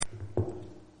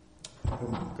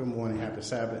Good morning, happy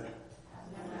Sabbath.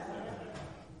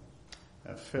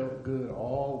 I felt good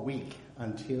all week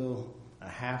until a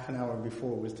half an hour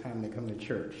before it was time to come to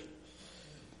church.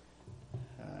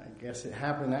 I guess it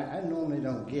happened. I normally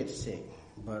don't get sick,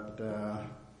 but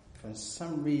for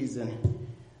some reason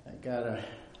I got a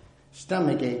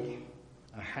stomach ache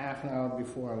a half an hour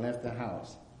before I left the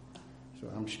house. So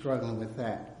I'm struggling with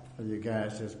that. So you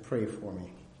guys just pray for me.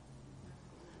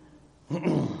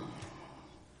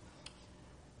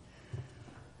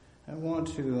 I want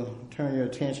to turn your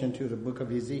attention to the book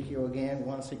of Ezekiel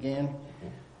once again,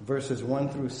 verses 1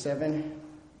 through 7.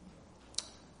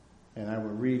 And I will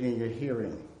read in your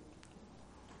hearing.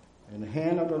 And the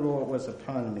hand of the Lord was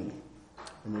upon me,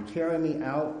 and he carried me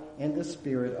out in the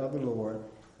spirit of the Lord,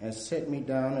 and set me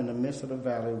down in the midst of the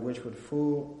valley, which was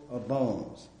full of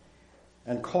bones,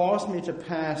 and caused me to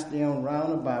pass them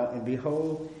round about, and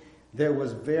behold, there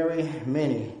was very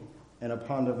many and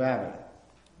upon the valley.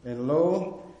 And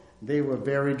lo, they were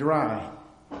very dry.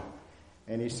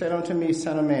 And he said unto me,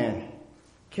 Son of man,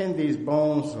 can these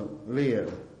bones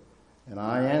live? And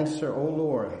I answer, O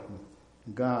Lord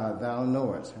God, thou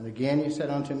knowest. And again he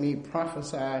said unto me,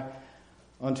 prophesy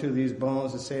unto these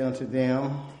bones, and say unto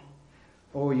them,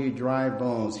 O ye dry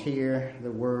bones, hear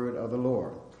the word of the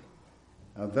Lord.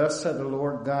 Thus said the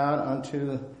Lord God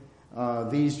unto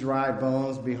these dry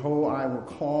bones, behold, I will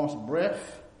cause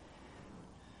breath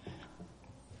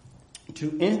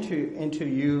to enter into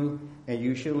you, and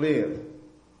you shall live.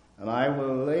 And I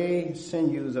will lay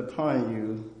sinews upon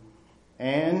you,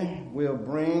 and will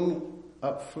bring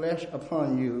up flesh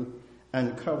upon you,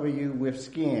 and cover you with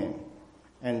skin,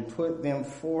 and put them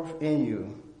forth in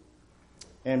you,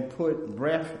 and put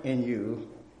breath in you,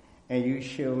 and you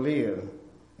shall live,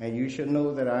 and you shall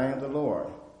know that I am the Lord.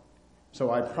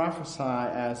 So I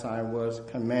prophesied as I was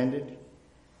commanded.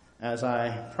 As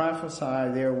I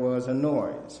prophesied, there was a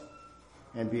noise,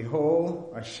 and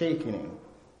behold, a shaking,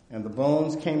 and the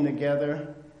bones came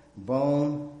together,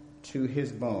 bone to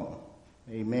his bone.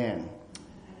 Amen.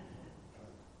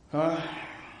 Well,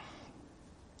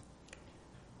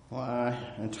 I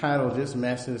entitled this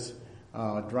message,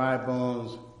 Dry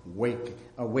Bones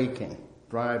Awaken.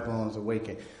 Dry Bones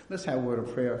Awaken. Let's have a word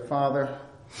of prayer. Father,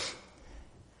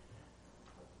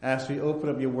 as we open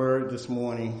up your word this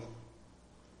morning,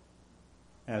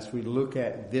 as we look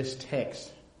at this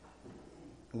text,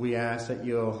 we ask that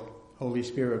your Holy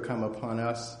Spirit come upon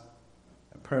us,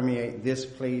 permeate this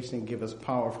place, and give us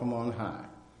power from on high.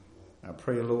 I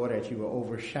pray, Lord, that you will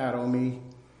overshadow me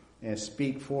and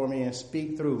speak for me and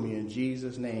speak through me. In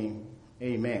Jesus' name,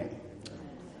 amen.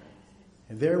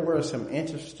 There were some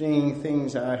interesting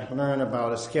things I learned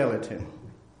about a skeleton.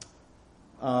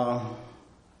 A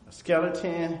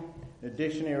skeleton, the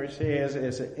dictionary says,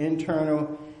 is an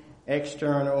internal,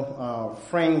 external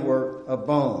framework of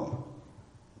bone,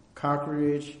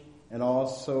 cartilage, and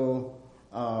also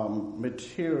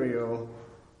material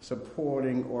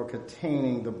supporting or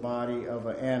containing the body of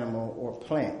an animal or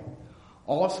plant.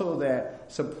 Also that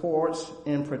supports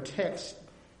and protects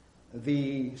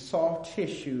the soft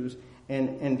tissues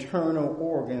and internal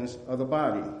organs of the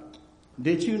body.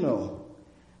 Did you know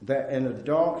that an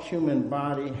adult human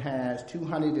body has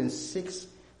 206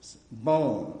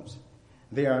 bones?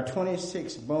 There are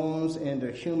 26 bones in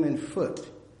the human foot.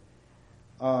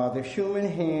 The human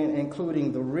hand,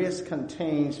 including the wrist,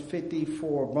 contains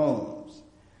 54 bones.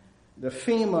 The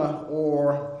femur,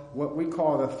 or what we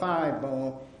call the thigh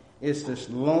bone, is the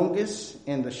longest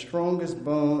and the strongest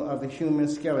bone of the human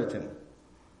skeleton.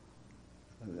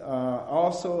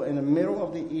 Also, in the middle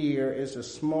of the ear is the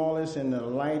smallest and the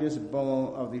lightest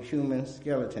bone of the human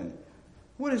skeleton.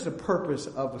 What is the purpose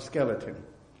of a skeleton?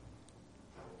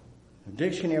 The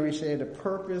dictionary said the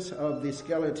purpose of the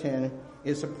skeleton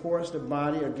is supports the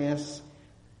body against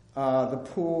the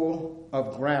pull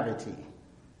of gravity.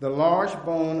 The large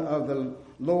bone of the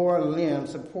lower limb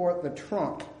support the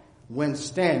trunk when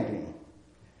standing.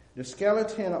 The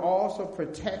skeleton also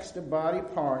protects the body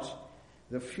parts,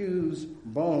 the fused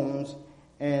bones,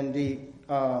 and the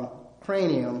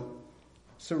cranium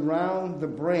surround the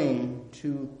brain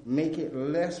to make it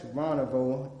less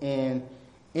vulnerable in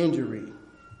injury.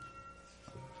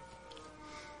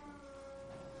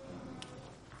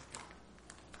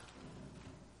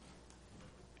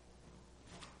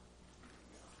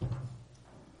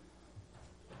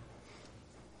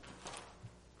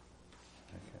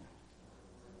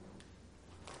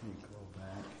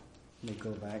 Let me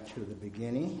go back to the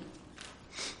beginning.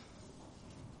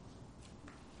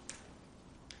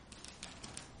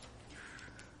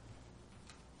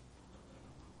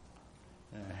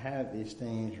 And I had these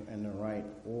things in the right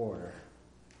order.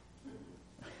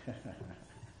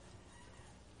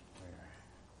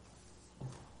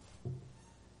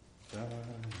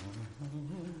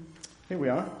 we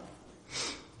are.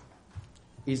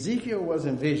 Ezekiel was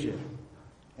in vision,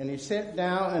 and he sat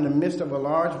down in the midst of a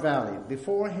large valley.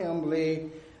 Before him lay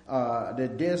the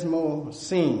dismal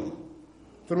scene.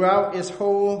 Throughout its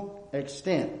whole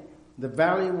extent, the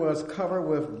valley was covered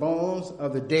with bones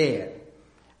of the dead.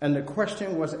 And the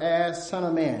question was asked, Son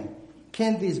of man,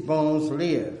 can these bones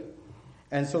live?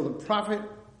 And so the prophet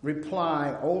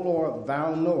replied, O Lord,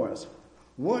 thou knowest.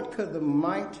 What could the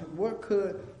might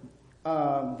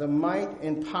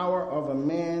and power of a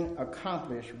man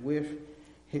accomplish with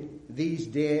these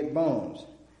dead bones?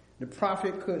 The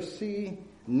prophet could see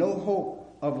no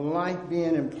hope of life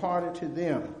being imparted to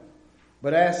them.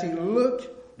 But as he looked,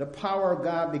 the power of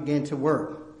God began to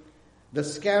work. The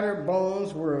scattered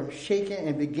bones were shaken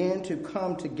and began to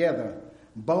come together,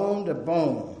 bone to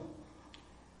bone,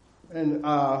 and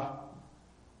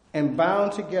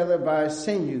bound together by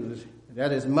sinews,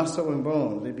 that is muscle and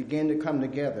bones. They began to come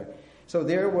together. So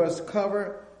there was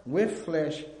covered with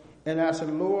flesh, and as the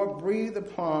Lord breathed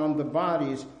upon the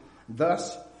bodies,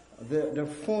 thus the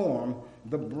form,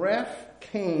 the breath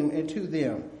came into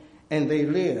them, and they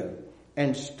lived,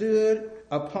 and stood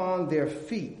upon their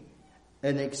feet,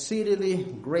 an exceedingly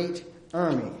great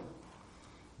army.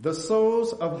 The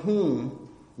souls of whom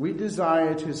we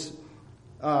desire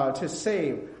to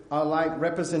save are like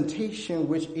representation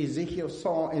which Ezekiel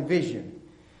saw in vision.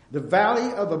 The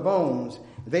valley of the bones,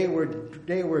 they were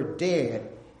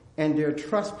dead and their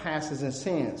trespasses and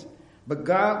sins. But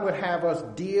God would have us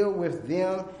deal with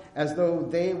them as though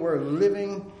they were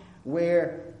living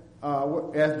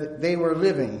as they were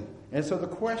living. And so the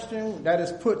question that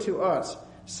is put to us,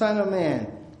 Son of man,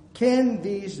 can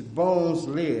these bones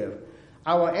live?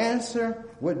 Our answer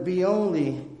would be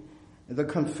only the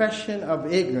confession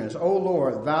of ignorance. O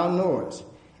Lord, thou knowest.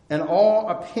 And all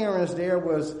appearance there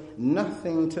was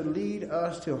nothing to lead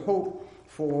us to hope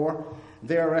for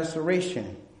their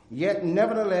restoration. Yet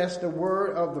nevertheless the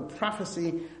word of the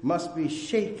prophecy must be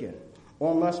shaken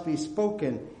or must be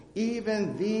spoken.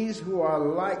 Even these who are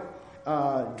like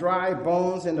dry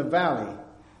bones in the valley.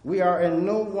 We are in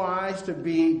no wise to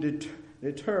be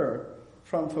deterred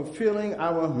from fulfilling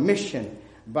our mission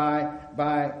by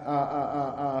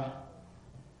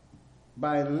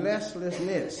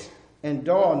restlessness and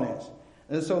dullness.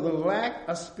 And so the lack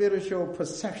of spiritual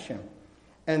perception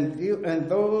and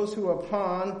those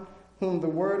upon whom the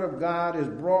word of God is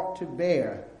brought to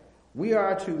bear, we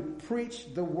are to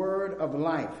preach the word of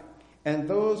life. And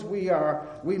those we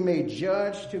may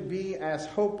judge to be as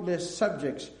hopeless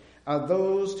subjects are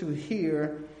those to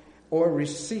hear or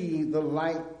receive the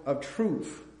light of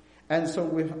truth. And so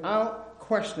without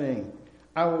questioning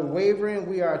our wavering,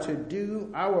 we are to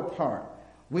do our part.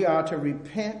 We are to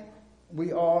repent.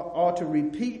 We are to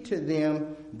repeat to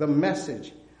them the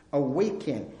message,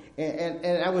 awaken.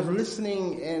 And I was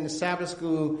listening in Sabbath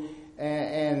school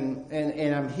and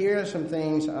I'm hearing some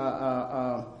things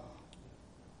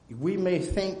we may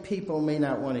think people may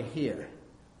not want to hear.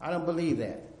 I don't believe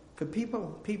that.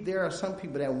 Because there are some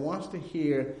people that wants to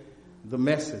hear the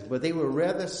message, but they would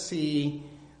rather see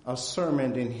a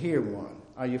sermon than hear one.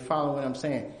 Are you following what I'm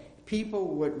saying? People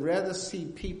would rather see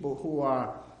people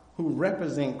who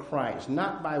represent Christ,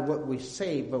 not by what we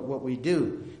say, but what we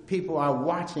do. People are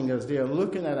watching us. They're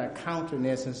looking at our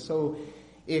countenance. And so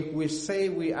if we say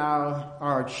we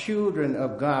are children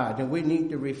of God, then we need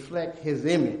to reflect his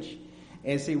image.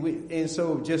 And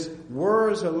so just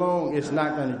words alone is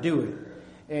not going to do it.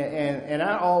 And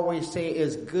I always say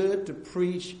it's good to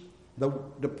preach the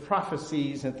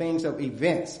prophecies and things of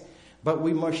events, but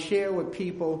we must share with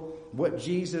people what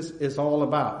Jesus is all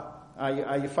about.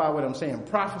 Are you follow what I'm saying?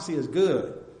 Prophecy is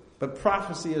good, but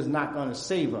prophecy is not going to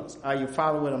save us. Are you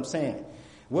follow what I'm saying?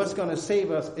 What's going to save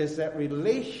us is that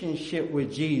relationship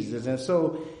with Jesus.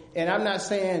 And I'm not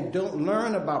saying don't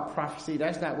learn about prophecy.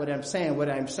 That's not what I'm saying. What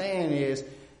I'm saying is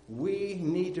we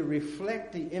need to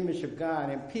reflect the image of God,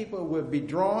 and people will be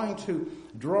drawn to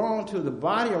the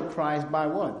body of Christ by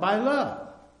what? By love.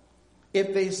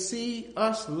 If they see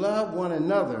us love one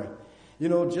another,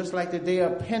 just like the day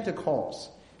of Pentecost,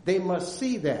 they must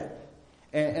see that.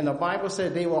 And the Bible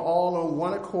said they were all on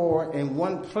one accord in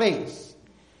one place,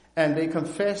 and they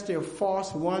confessed their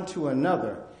faults one to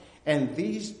another. And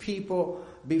these people,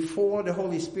 before the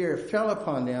Holy Spirit fell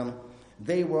upon them,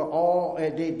 they were all,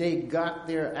 they got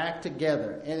their act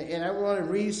together. And I want to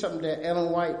read something that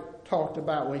Ellen White talked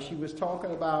about when she was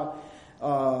talking about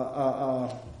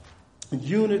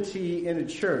unity in the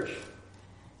church.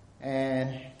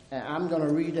 And I'm going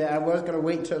to read that. I was going to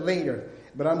wait until later,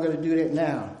 but I'm going to do that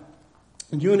now.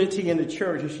 Unity in the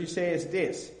church. And she says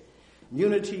this.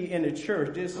 Unity in the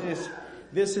church.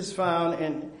 This is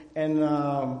found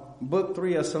book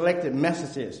 3 of Selected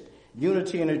Messages,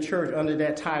 Unity in the Church, under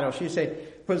that title. She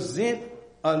said, present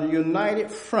a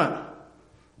united front.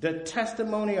 The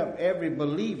testimony of every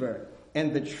believer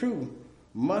and the truth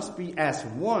must be as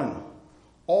one.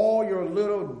 All your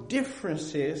little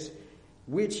differences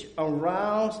which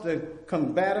arouse the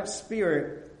combative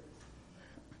spirit,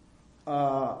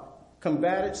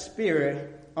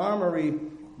 armory,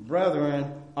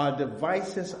 brethren, are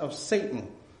devices of Satan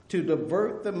to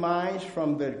divert the minds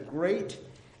from the great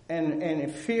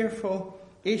and fearful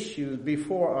issues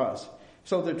before us.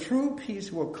 So the true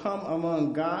peace will come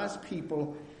among God's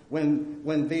people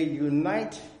when they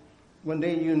unite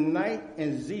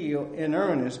in zeal in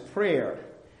earnest prayer.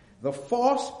 The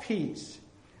false peace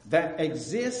that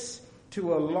exists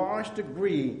to a large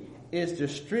degree is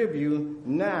distributed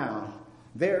now.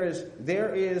 There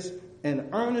is an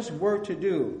earnest work to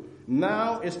do.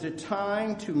 Now is the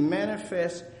time to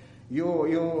manifest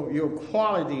your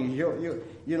qualities.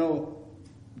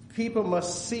 People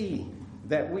must see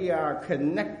that we are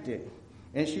connected.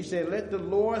 And she said, let the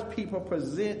Lord's people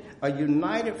present a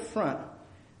united front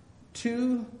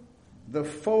to the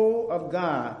foe of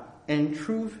God in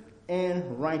truth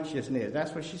and righteousness.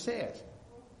 That's what she says.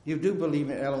 You do believe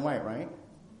in Ellen White, right?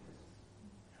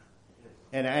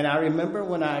 And I remember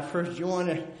when I first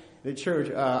joined the church,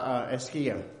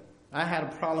 Eskia, I had a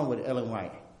problem with Ellen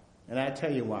White. And I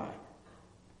tell you why.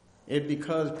 It's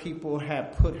because people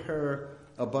had put her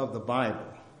above the Bible.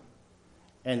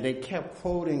 And they kept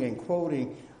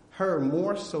quoting her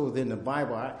more so than the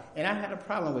Bible. And I had a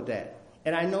problem with that.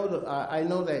 And I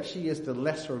know that she is the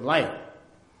lesser light.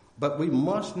 But we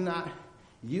must not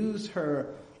use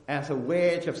her as a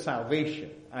wedge of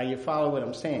salvation. You follow what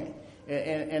I'm saying?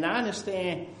 And I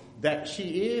understand that she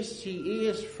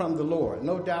is from the Lord.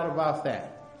 No doubt about that.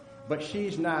 But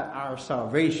she's not our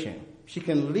salvation. She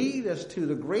can lead us to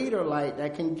the greater light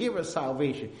that can give us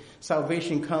salvation.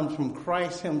 Salvation comes from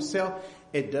Christ himself.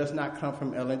 It does not come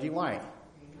from Ellen G. White.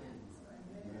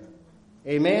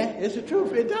 Amen. It's the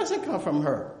truth. It doesn't come from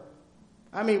her.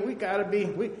 I mean, we got to be,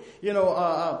 we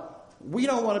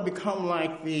don't want to become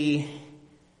like the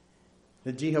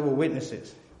Jehovah's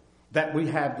Witnesses, that we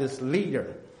have this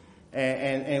leader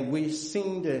and we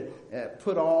seem to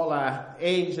put all our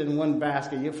eggs in one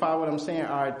basket. You follow what I'm saying?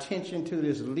 Our attention to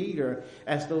this leader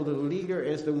as though the leader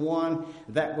is the one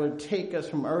that will take us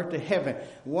from earth to heaven.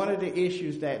 One of the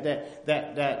issues that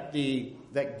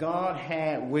God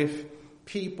had with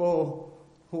people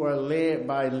who are led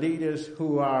by leaders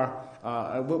who are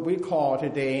what we call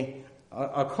today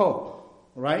a cult,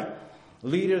 right?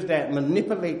 Leaders that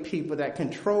manipulate people, that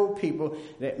control people,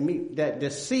 that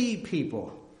deceive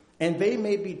people. And they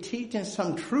may be teaching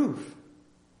some truth.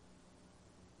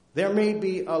 There may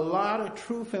be a lot of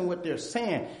truth in what they're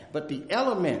saying, but the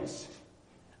elements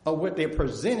of what they're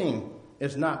presenting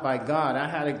is not by God. I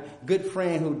had a good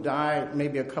friend who died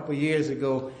maybe a couple years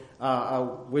ago,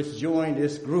 which joined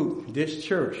this group, this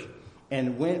church,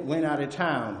 and went out of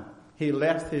town. He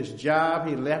left his job,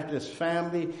 he left his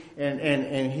family,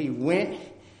 and he went,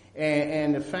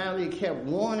 and the family kept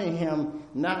warning him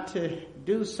not to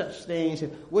do such things.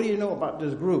 What do you know about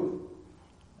this group?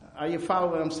 You follow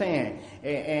what I'm saying?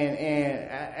 And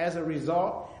as a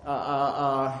result,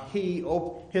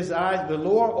 his eyes, the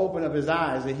Lord opened up his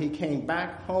eyes, and he came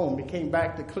back home. He came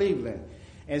back to Cleveland.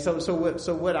 And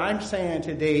so what I'm saying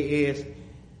today is,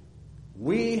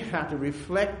 we have to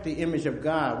reflect the image of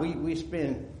God.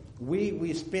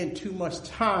 We spend too much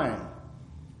time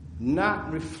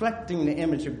not reflecting the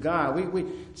image of God.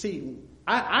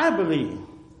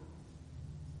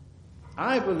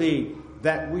 I believe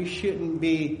that we shouldn't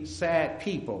be sad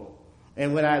people.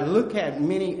 And when I look at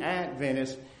many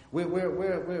Adventists,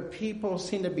 where people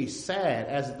seem to be sad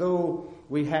as though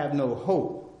we have no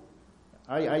hope.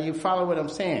 Are you follow what I'm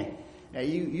saying? Now,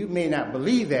 you may not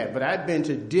believe that, but I've been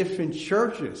to different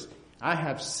churches. I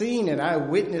have seen it. I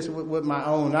witnessed with my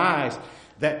own eyes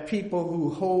that people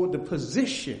who hold the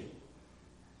position,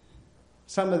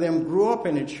 some of them grew up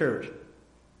in the church,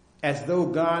 as though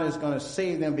God is going to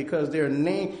save them because their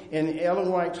name, and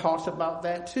Ellen White talks about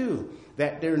that too,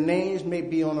 that their names may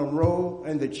be on a roll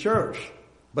in the church,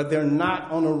 but they're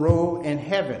not on a roll in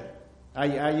heaven.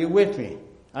 Are you with me?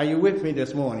 Are you with me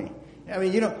this morning? I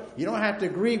mean, you don't have to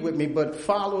agree with me, but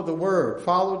follow the word,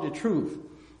 follow the truth.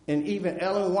 And even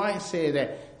Ellen White said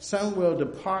that some will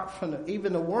depart from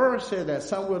even the word said that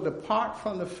some will depart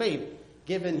from the faith,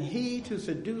 giving heed to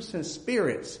seducing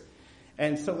spirits.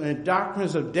 And so, and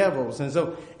doctrines of devils.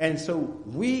 And so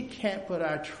we can't put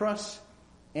our trust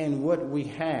in what we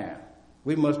have.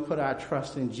 We must put our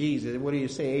trust in Jesus. What do you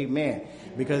say? Amen.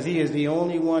 Because he is the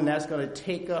only one that's going to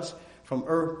take us from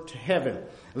earth to heaven.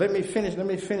 Let me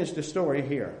finish the story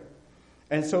here.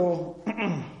 And so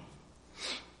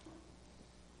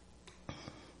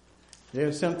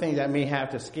there's some things I may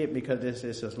have to skip because this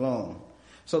is long.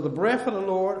 So the breath of the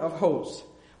Lord of hosts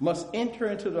must enter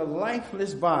into the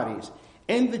lifeless bodies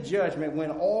in the judgment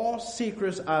when all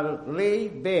secrets are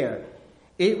laid bare.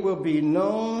 It will be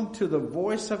known to the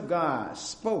voice of God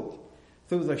spoke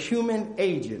through the human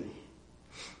agent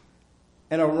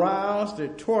and arouse the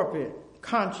torpid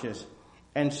conscience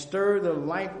and stir the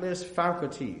lifeless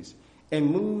faculties and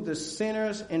move the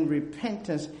sinners in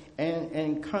repentance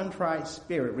and contrite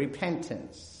spirit.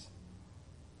 Repentance.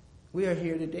 We are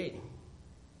here today.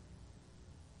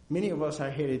 Many of us are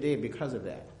here today because of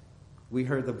that. We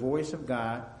heard the voice of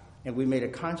God and we made a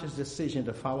conscious decision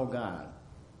to follow God.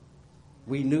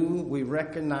 We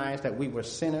recognized that we were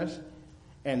sinners,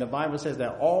 and the Bible says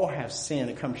that all have sinned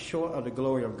and come short of the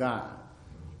glory of God.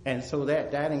 And so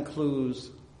that includes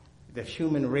the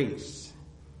human race.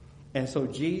 And so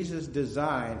Jesus'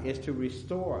 design is to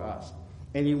restore us,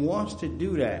 and he wants to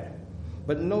do that.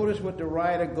 But notice what the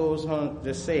writer goes on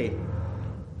to say.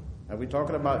 We're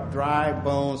talking about dry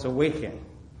bones awaken.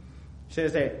 It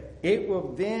says that it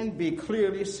will then be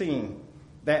clearly seen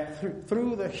that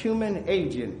through the human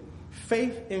agent,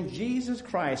 faith in Jesus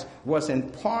Christ was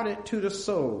imparted to the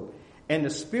soul, and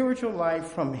the spiritual life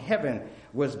from heaven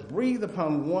was breathed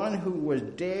upon one who was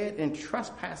dead in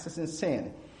trespasses and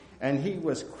sin, and he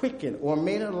was quickened or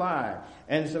made alive,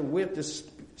 and so with the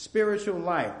spiritual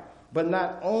life. But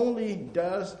not only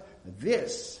does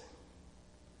this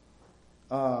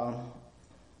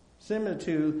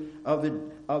similitude of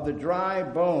the dry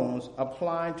bones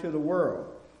apply to the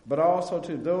world, but also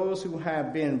to those who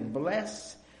have been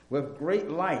blessed with great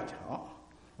light. Oh,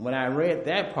 when I read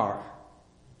that part,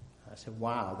 I said,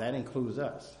 wow, that includes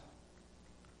us.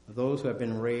 Those who have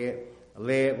been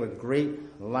led with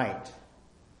great light.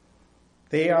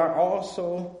 They are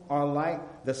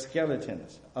like the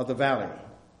skeletons of the valley.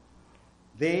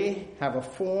 They have a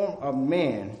form of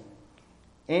man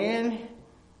and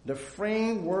the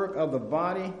framework of the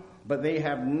body, but they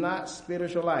have not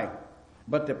spiritual life.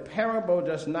 But the parable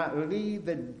does not leave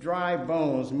the dry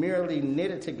bones merely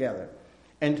knitted together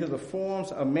into the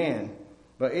forms of man,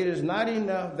 but it is not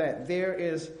enough that there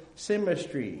is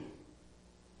symmetry,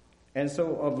 and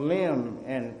so of limb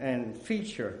and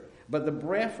feature, but the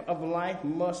breath of life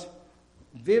must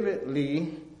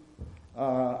vividly,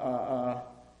 that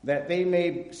they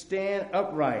may stand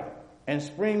upright and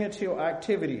spring into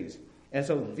activities. And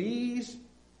so these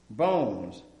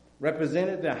bones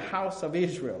represented the house of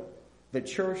Israel, the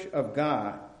church of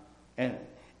God. And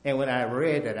when I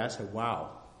read that, I said, wow,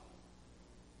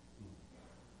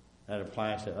 that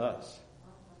applies to us.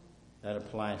 That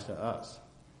applies to us.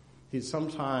 See,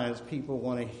 sometimes people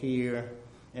want to hear,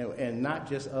 and not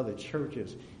just other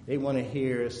churches, they want to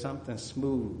hear something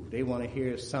smooth. They want to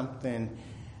hear something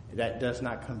that does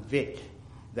not convict,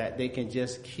 that they can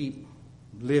just keep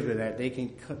living, that they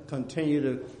can continue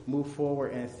to move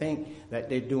forward and think that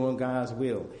they're doing God's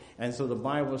will. And so the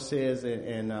Bible says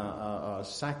in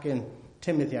 2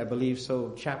 Timothy, I believe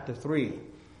so, chapter 3,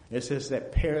 it says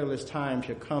that perilous times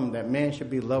should come, that men should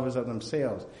be lovers of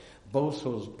themselves,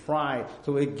 boastful, pride.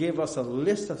 So it gives us a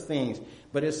list of things,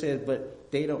 but it says,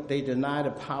 but they deny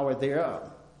the power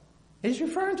thereof. He's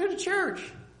referring to the church.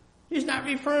 He's not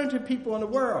referring to people in the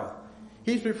world.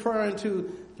 He's referring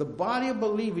to the body of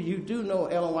believers. You do know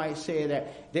Ellen White said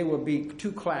that there will be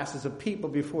two classes of people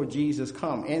before Jesus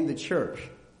come in the church.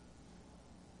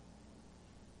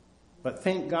 But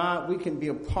thank God we can be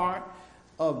a part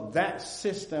of that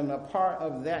system, a part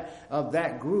of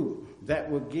that group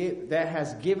that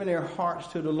has given their hearts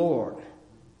to the Lord.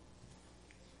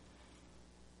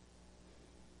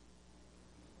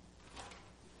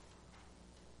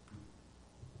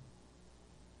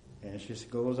 And she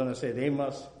goes on to say, they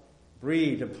must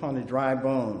breathe upon the dry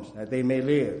bones that they may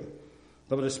live.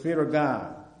 But the Spirit of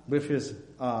God, with his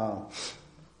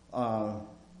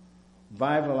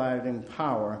vitalizing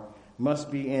power,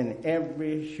 must be in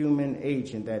every human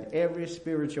agent, that every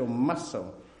spiritual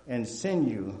muscle and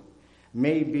sinew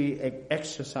may be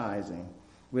exercising.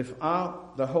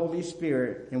 Without the Holy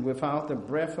Spirit and without the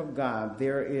breath of God,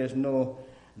 there is no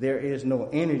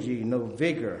energy, no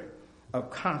vigor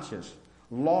of conscience,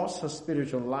 loss of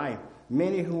spiritual life.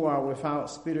 Many who are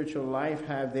without spiritual life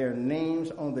have their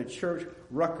names on the church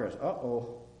records.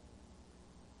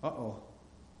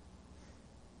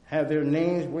 Have their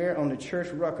names where? On the church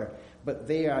record. But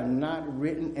they are not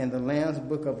written in the Lamb's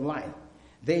book of life.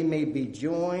 They may be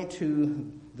joined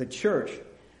to the church,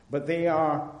 but they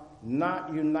are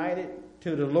not united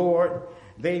to the Lord,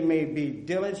 they may be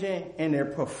diligent in their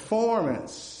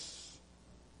performance.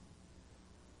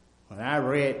 When I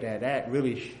read that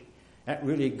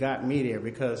really got me there,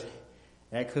 because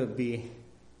that could be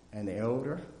an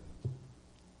elder,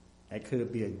 that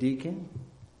could be a deacon,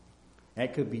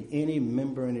 that could be any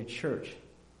member in the church.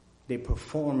 They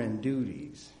performing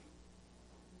duties.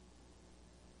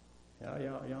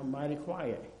 Y'all mighty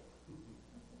quiet.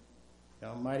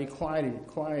 Y'all mighty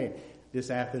quiet this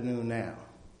afternoon now.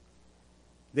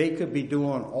 They could be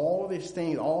doing all these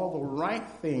things, all the right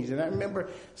things. And I remember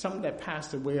something that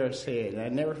Pastor Ware said, and I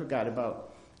never forgot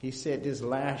about. He said this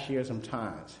last year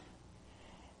sometimes.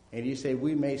 And he said,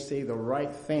 we may say the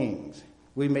right things.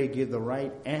 We may give the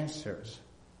right answers.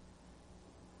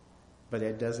 But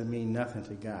that doesn't mean nothing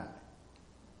to God.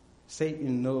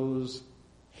 Satan knows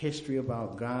history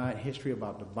about God, history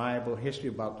about the Bible, history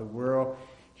about the world.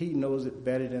 He knows it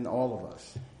better than all of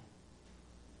us.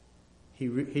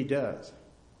 He does.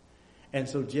 And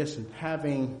so just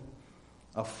having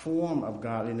a form of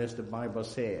godliness, the Bible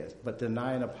says, but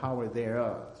denying the power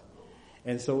thereof.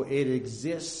 And so it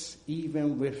exists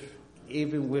even with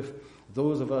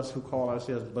those of us who call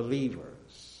ourselves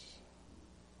believers.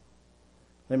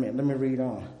 Let me read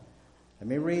on.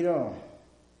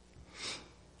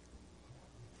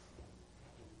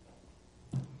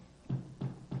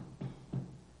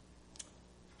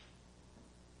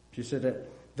 She said that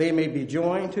they may be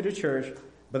joined to the church,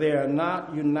 but they are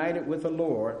not united with the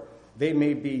Lord. They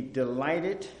may be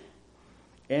delighted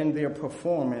in their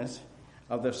performance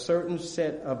of the certain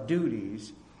set of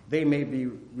duties. They may be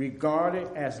regarded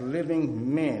as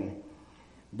living men,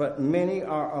 but many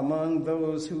are among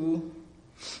those who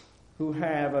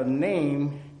have a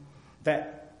name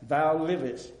that thou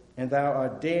livest, and thou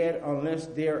art dead unless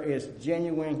there is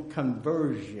genuine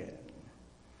conversion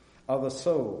of the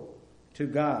soul to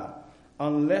God,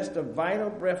 unless the vital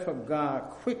breath of God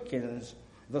quickens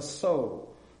the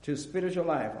soul to spiritual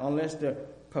life, unless the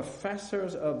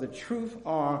professors of the truth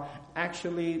are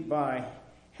actually by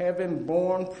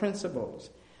heaven-born principles.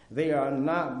 They are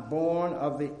born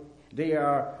of the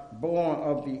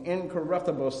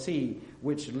incorruptible seed,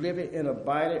 which liveth and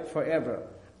abideth forever,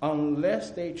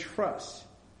 unless they trust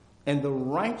in the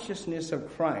righteousness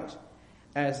of Christ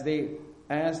as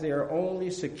their only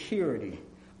security,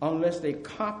 unless they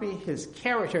copy his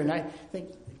character. And I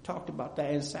think we talked about that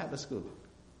in Sabbath school.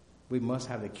 We must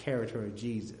have the character of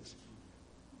Jesus.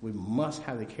 We must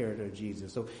have the character of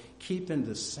Jesus. So keeping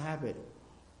the Sabbath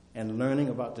and learning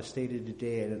about the state of the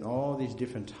dead and all these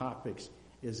different topics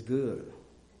is good.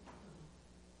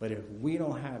 But if we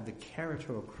don't have the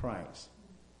character of Christ,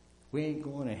 we ain't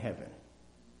going to heaven.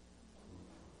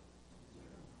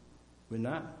 We're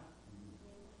not.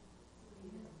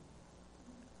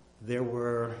 There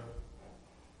were,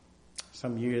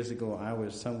 some years ago, I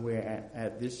was somewhere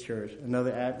at this church,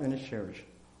 another Adventist church,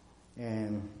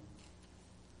 and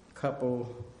a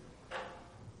couple,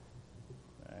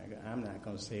 I'm not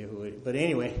going to say who it, but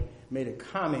anyway, made a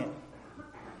comment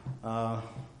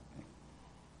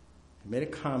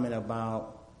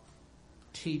about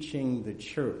teaching the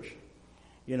church.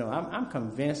 You know, I'm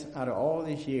convinced out of all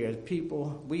these years,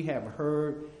 we have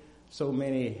heard so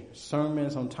many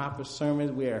sermons on top of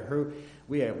sermons. We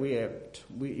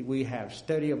have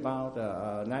studied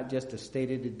about not just the state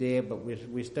of the dead, but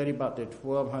we study about the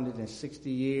 1260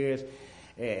 years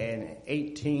and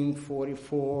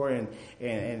 1844 and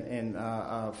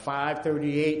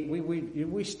 538.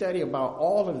 We study about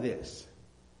all of this.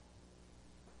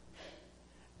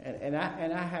 And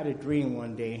I had a dream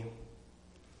one day,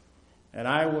 and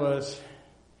I was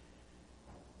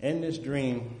in this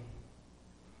dream.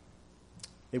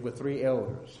 There were three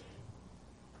elders.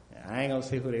 I ain't going to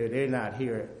say who they were. They're not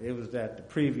here. It was at the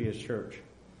previous church.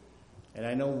 And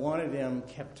I know one of them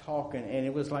kept talking, and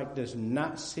it was like this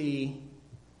Nazi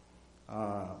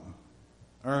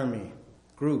army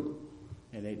group.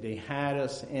 And they had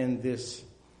us in this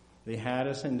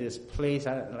place,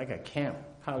 like a camp,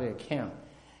 probably a camp.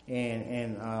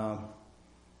 And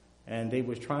they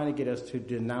was trying to get us to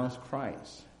denounce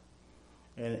Christ.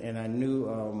 And I knew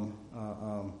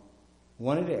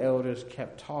one of the elders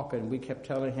kept talking. We kept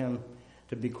telling him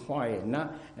to be quiet,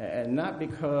 not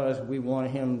because we wanted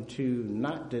him to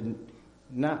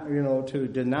to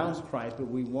denounce Christ, but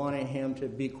we wanted him to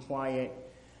be quiet,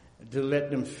 to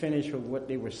let them finish with what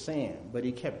they were saying. But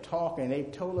he kept talking. They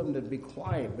told him to be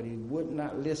quiet, but he would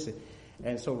not listen.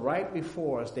 And so right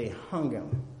before us, they hung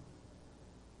him.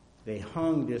 They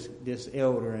hung this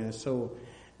elder, and so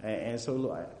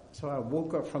I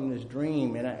woke up from this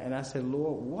dream, and I said,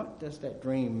 Lord, what does that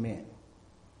dream mean?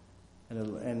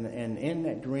 And in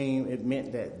that dream, it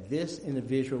meant that this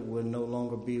individual would no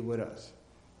longer be with us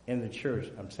in the church,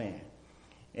 I'm saying.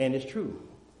 And it's true.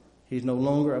 He's no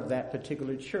longer of that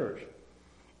particular church.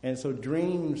 And so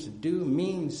dreams do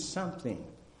mean something.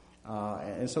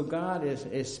 And so God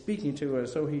is speaking to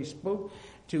us. So he spoke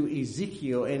to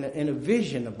Ezekiel in a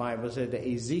vision. The Bible said that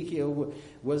Ezekiel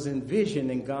was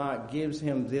envisioned, and God gives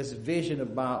him this vision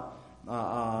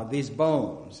about these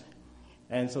bones.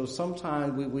 And so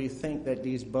sometimes we think that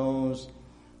these bones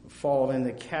fall in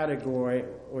the category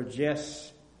or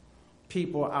just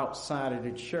people outside of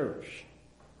the church.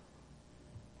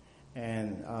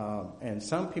 And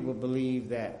some people believe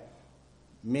that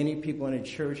many people in the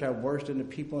church are worse than the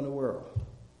people in the world.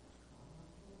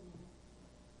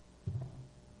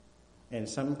 In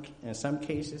some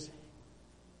cases,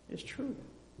 it's true.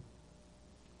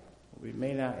 We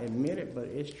may not admit it, but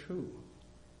it's true.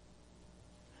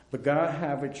 But God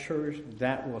have a church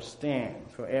that will stand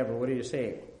forever. What do you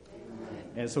say? Amen.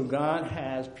 And so God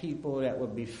has people that will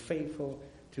be faithful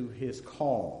to his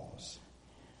cause.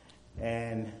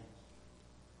 And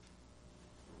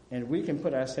we can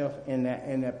put ourselves in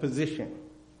that position.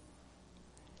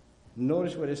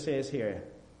 Notice what it says here.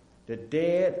 The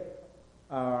dead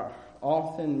are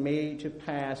often made to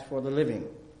pass for the living.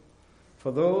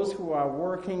 For those who are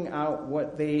working out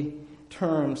what they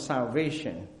term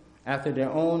salvation after their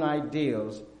own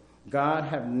ideals, God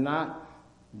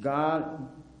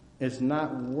is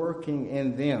not working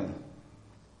in them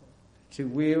to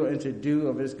will and to do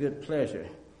of his good pleasure.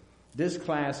 This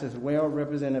class is well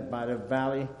represented by the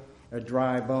valley of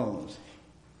dry bones.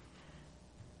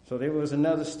 So there was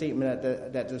another statement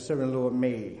that the servant Lord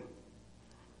made.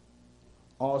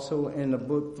 Also in the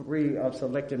book 3 of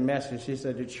Selected Messages, he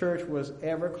said the church was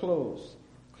ever close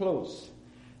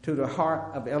to the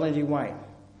heart of Ellen G. White.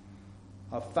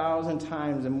 1,000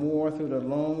 times and more through her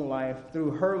long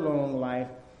life,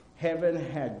 heaven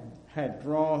had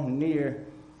drawn near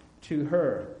to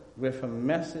her with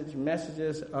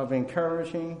messages of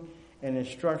encouraging and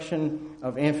instruction,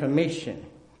 of information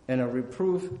and a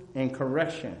reproof and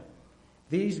correction.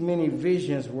 These many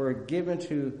visions were given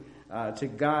to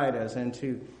guide us and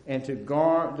to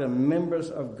guard the members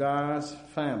of God's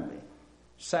family.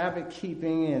 Sabbath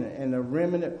keeping and the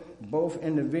remnant, both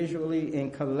individually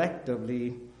and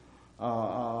collectively,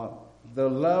 the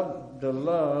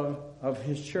love of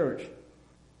his church.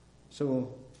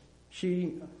 So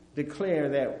she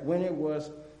declared that when it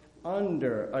was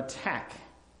under attack,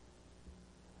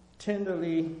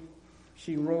 tenderly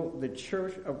she wrote, the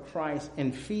church of Christ,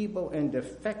 enfeebled and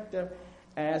defective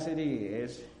as it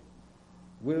is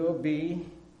the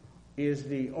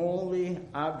only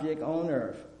object on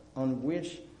earth on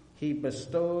which he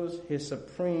bestows his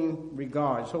supreme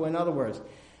regard. So in other words,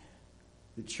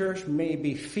 the church may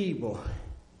be feeble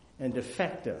and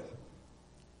defective,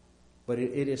 but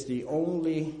it is the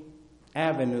only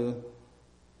avenue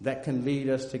that can lead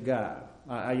us to God.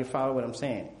 Are you following what I'm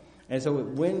saying? And so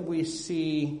when we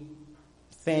see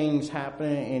things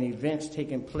happening and events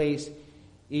taking place,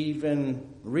 even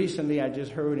recently I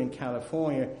just heard in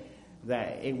California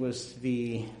that it was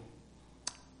the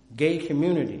gay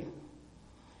community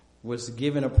was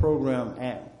given a program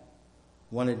at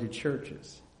one of the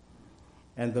churches,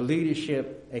 and the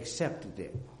leadership accepted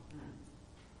it.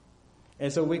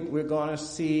 And so we're going to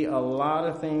see a lot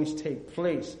of things take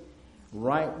place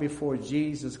right before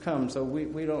Jesus comes. So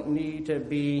we don't need to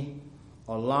be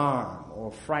alarmed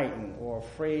or frightened or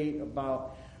afraid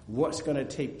about what's going to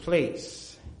take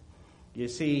place. You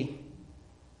see,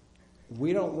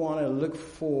 we don't want to look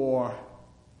for,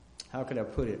 how could I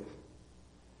put it?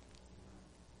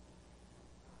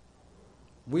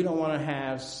 We don't want to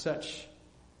have such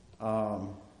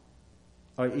an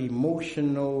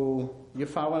emotional, you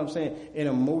follow what I'm saying? An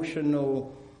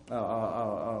emotional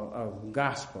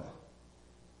gospel.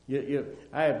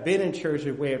 I have been in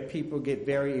churches where people get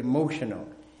very emotional,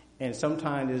 and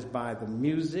sometimes it's by the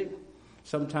music,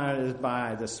 sometimes it's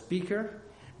by the speaker,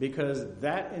 because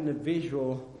that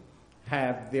individual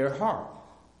have their heart.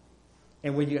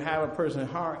 And when you have a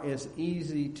person's heart, it's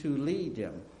easy to lead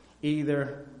them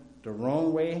either the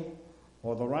wrong way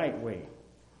or the right way.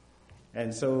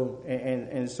 And so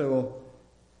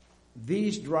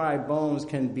these dry bones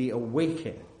can be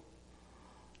awakened.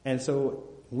 And so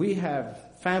we have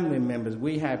family members,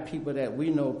 we have people that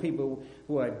we know, people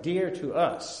who are dear to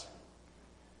us,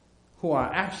 who are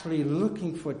actually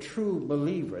looking for true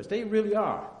believers. They really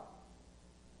are.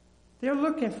 They're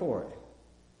looking for it.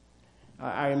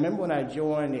 I remember when I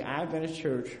joined the Adventist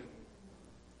church,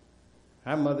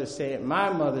 my mother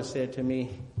said to me,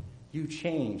 you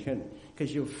changed,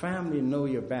 because your family know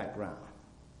your background.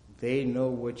 They know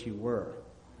what you were.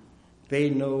 They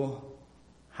know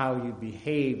how you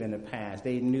behaved in the past.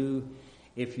 They knew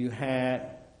if you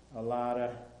had a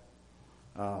lot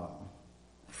of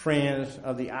friends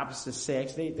of the opposite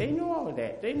sex. They know all of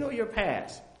that. They know your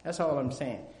past. That's all I'm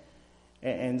saying.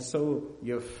 And so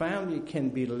your family can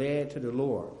be led to the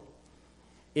Lord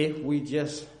if we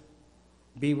just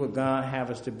be what God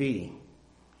have us to be.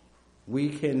 We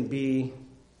can be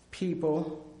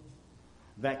people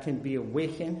that can be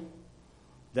awakened,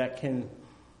 that can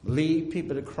lead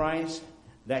people to Christ,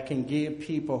 that can give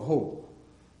people hope.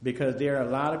 Because there are a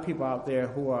lot of people out there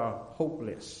who are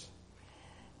hopeless.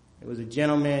 There was a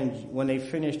gentleman, when they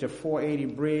finished the 480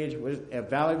 bridge at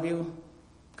Valley View,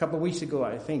 a couple of weeks ago,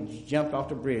 I think, jumped off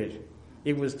the bridge.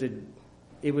 It was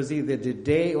either the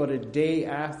day or the day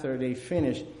after they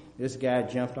finished, this guy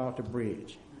jumped off the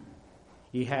bridge.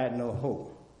 He had no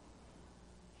hope.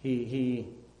 He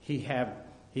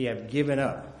have given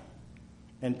up.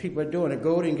 And people are doing the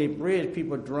Golden Gate Bridge,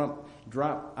 people jump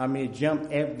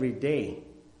every day.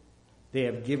 They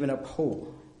have given up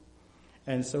hope.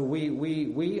 And so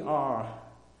we are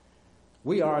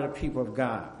the people of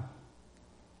God.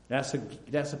 That's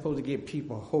supposed to give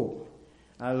people hope.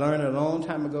 I learned a long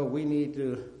time ago we need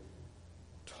to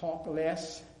talk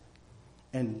less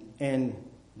and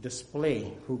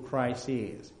display who Christ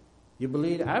is. You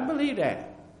believe that? I believe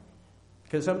that.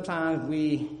 Because sometimes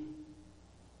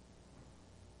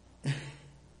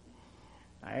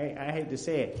I hate to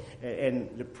say it.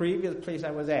 And the previous place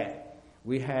I was at,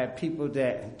 we had people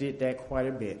that did that quite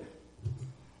a bit.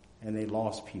 And they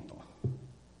lost people.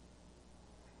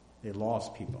 They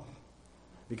lost people.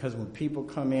 Because when people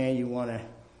come in, you want to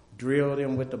drill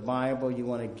them with the Bible. You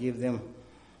want to give them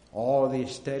all these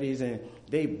studies. And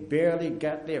they barely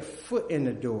got their foot in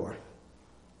the door.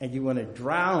 And you want to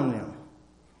drown them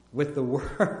with the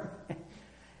word.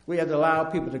 We have to allow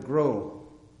people to grow.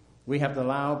 We have to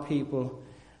allow people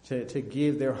to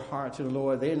give their heart to the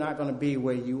Lord. They're not going to be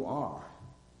where you are.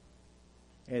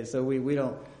 And so we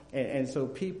don't, and so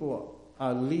people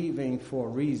are leaving for a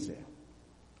reason.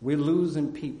 We're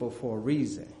losing people for a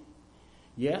reason.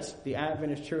 Yes, the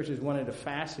Adventist Church is one of the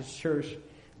fastest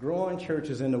growing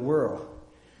churches in the world,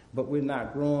 but we're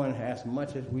not growing as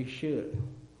much as we should.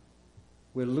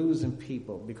 We're losing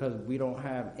people because we don't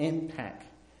have impact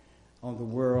on the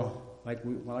world like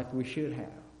we should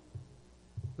have.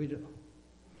 We do.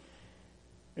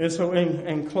 And so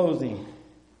in closing,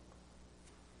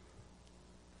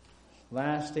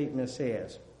 last statement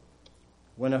says,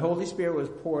 when the Holy Spirit was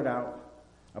poured out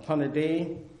upon the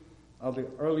day of the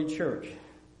early church,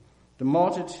 the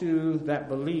multitude that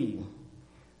believed,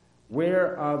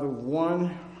 where are the one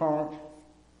heart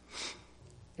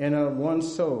and of one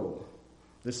soul?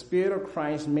 The Spirit of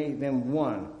Christ made them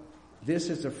one. This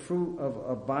is the fruit of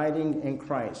abiding in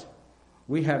Christ.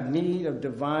 We have need of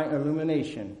divine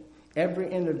illumination.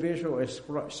 Every individual is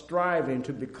striving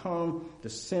to become the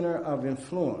center of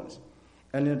influence.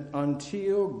 And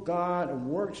until God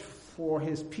works for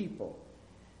his people,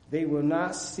 they will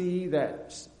not see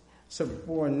that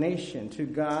subordination to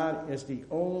God as the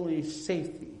only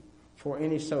safety for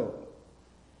any soul.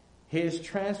 His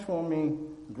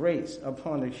transforming grace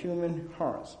upon the human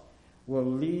hearts will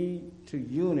lead to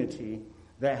unity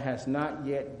that has not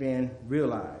yet been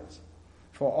realized.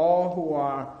 For all who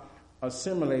are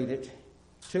assimilated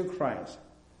to Christ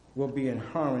will be in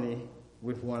harmony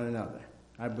with one another.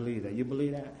 I believe that. You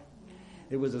believe that?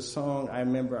 It was a song I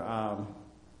remember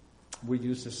we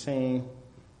used to sing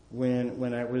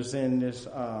when I was in this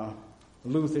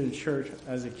Lutheran church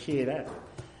as a kid.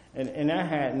 And I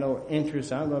had no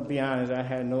interest. I'm going to be honest. I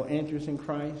had no interest in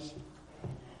Christ.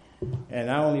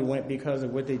 And I only went because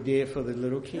of what they did for the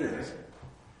little kids.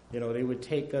 You know, they would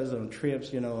take us on trips,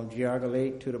 Geauga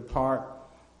Lake to the park,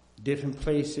 different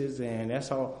places, and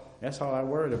that's all I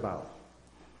worried about.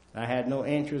 I had no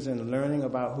interest in learning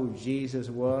about who Jesus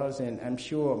was, and I'm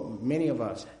sure many of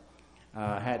us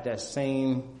had that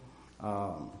same,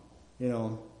 that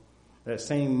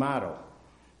same motto.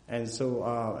 And so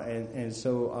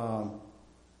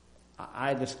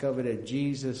I discovered that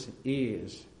Jesus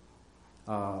is,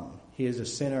 he is the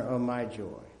center of my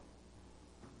joy.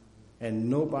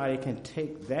 And nobody can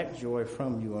take that joy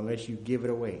from you unless you give it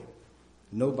away.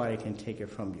 Nobody can take it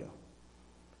from you.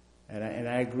 And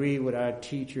I agree with our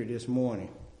teacher this morning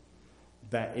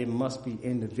that it must be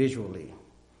individually.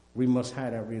 We must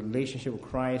have a relationship with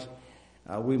Christ.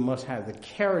 We must have the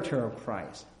character of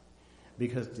Christ,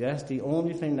 because that's the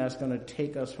only thing that's going to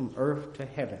take us from earth to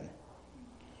heaven.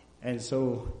 And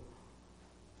so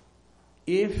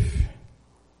if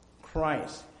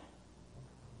Christ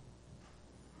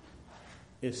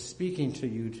is speaking to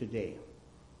you today,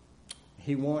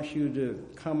 He wants you to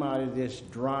come out of this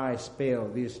dry spell,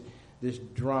 this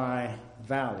dry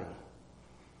valley.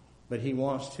 But he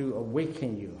wants to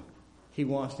awaken you. He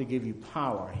wants to give you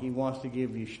power. He wants to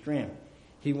give you strength.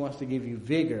 He wants to give you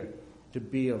vigor to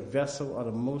be a vessel of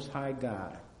the Most High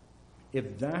God.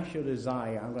 If that's your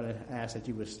desire, I'm going to ask that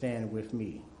you would stand with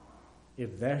me.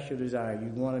 If that's your desire, you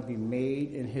want to be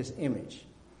made in his image.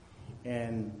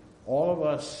 And all of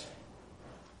us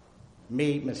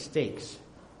made mistakes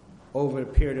over a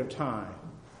period of time.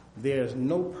 There's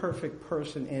no perfect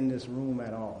person in this room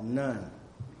at all. None.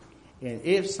 And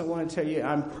if someone tell you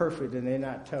I'm perfect, then they're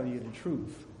not telling you the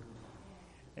truth.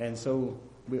 And so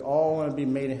we all want to be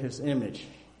made in his image.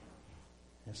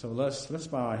 And so let's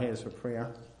bow our heads for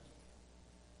prayer.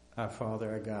 Our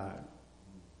Father, our God,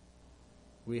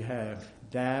 we have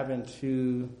dived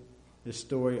into the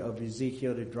story of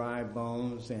Ezekiel, the dry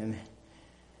bones, and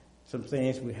some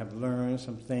things we have learned,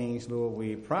 some things, Lord,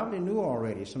 we probably knew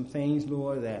already, some things,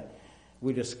 Lord, that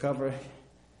we discovered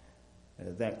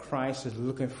that Christ is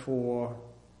looking for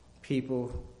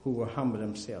people who will humble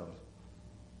themselves.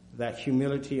 That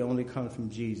humility only comes from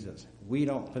Jesus. We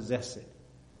don't possess it.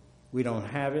 We don't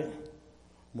have it.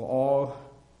 We'll all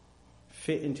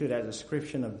fit into that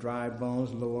description of dry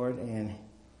bones, Lord, and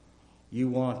you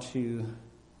want to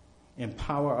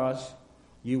empower us.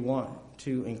 You want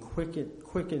to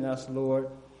quicken us, Lord,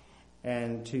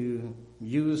 and to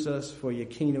use us for your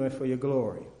kingdom and for your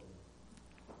glory.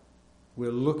 We're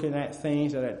looking at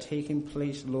things that are taking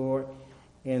place, Lord,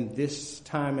 in this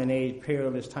time and age,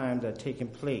 perilous times that are taking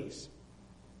place.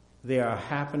 They are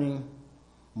happening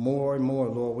more and more,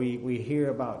 Lord. We hear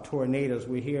about tornadoes.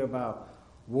 We hear about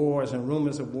wars and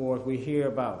rumors of wars. We hear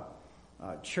about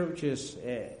churches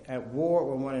at war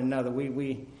with one another.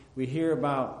 We hear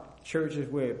about churches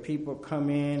where people come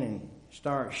in and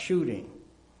start shooting.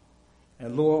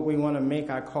 And Lord, we want to make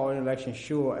our call and election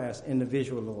sure as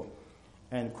individual, Lord.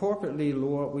 And corporately,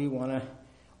 Lord, we want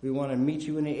to meet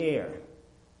you in the air.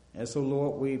 And so,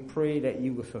 Lord, we pray that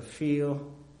you will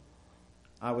fulfill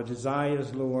our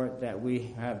desires, Lord, that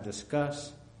we have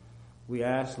discussed. We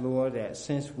ask, Lord, that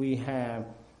since we have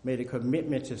made a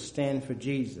commitment to stand for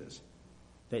Jesus,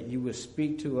 that you would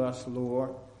speak to us,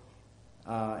 Lord,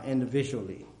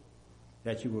 individually,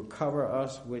 that you will cover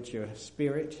us with your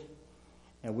spirit.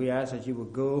 And we ask that you will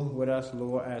go with us,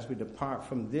 Lord, as we depart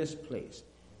from this place,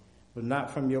 but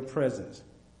not from your presence.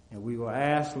 And we will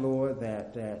ask, Lord,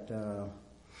 that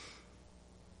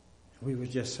we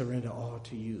would just surrender all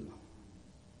to you.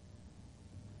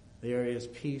 There is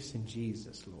peace in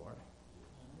Jesus, Lord.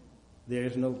 There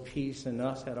is no peace in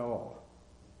us at all.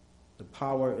 The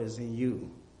power is in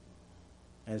you.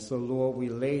 And so, Lord, we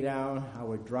lay down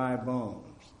our dry bones.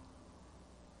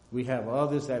 We have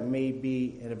others that may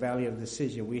be in the valley of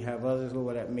decision. We have others,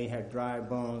 Lord, that may have dry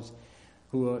bones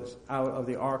who are out of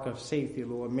the ark of safety,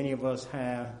 Lord. Many of us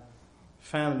have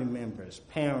family members,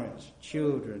 parents,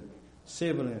 children,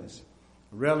 siblings,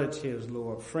 relatives,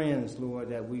 Lord, friends, Lord,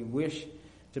 that we wish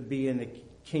to be in the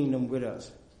kingdom with us.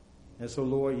 And so,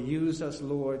 Lord, use us,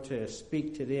 Lord, to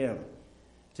speak to them,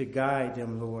 to guide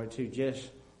them, Lord, to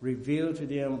just reveal to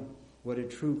them what a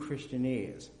true Christian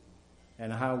is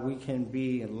and how we can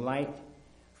be light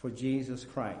for Jesus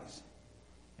Christ.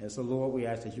 And so, Lord, we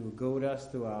ask that you would go with us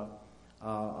throughout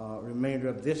remainder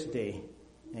of this day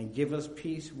and give us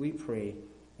peace, we pray,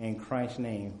 in Christ's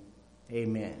name.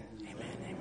 Amen. Amen.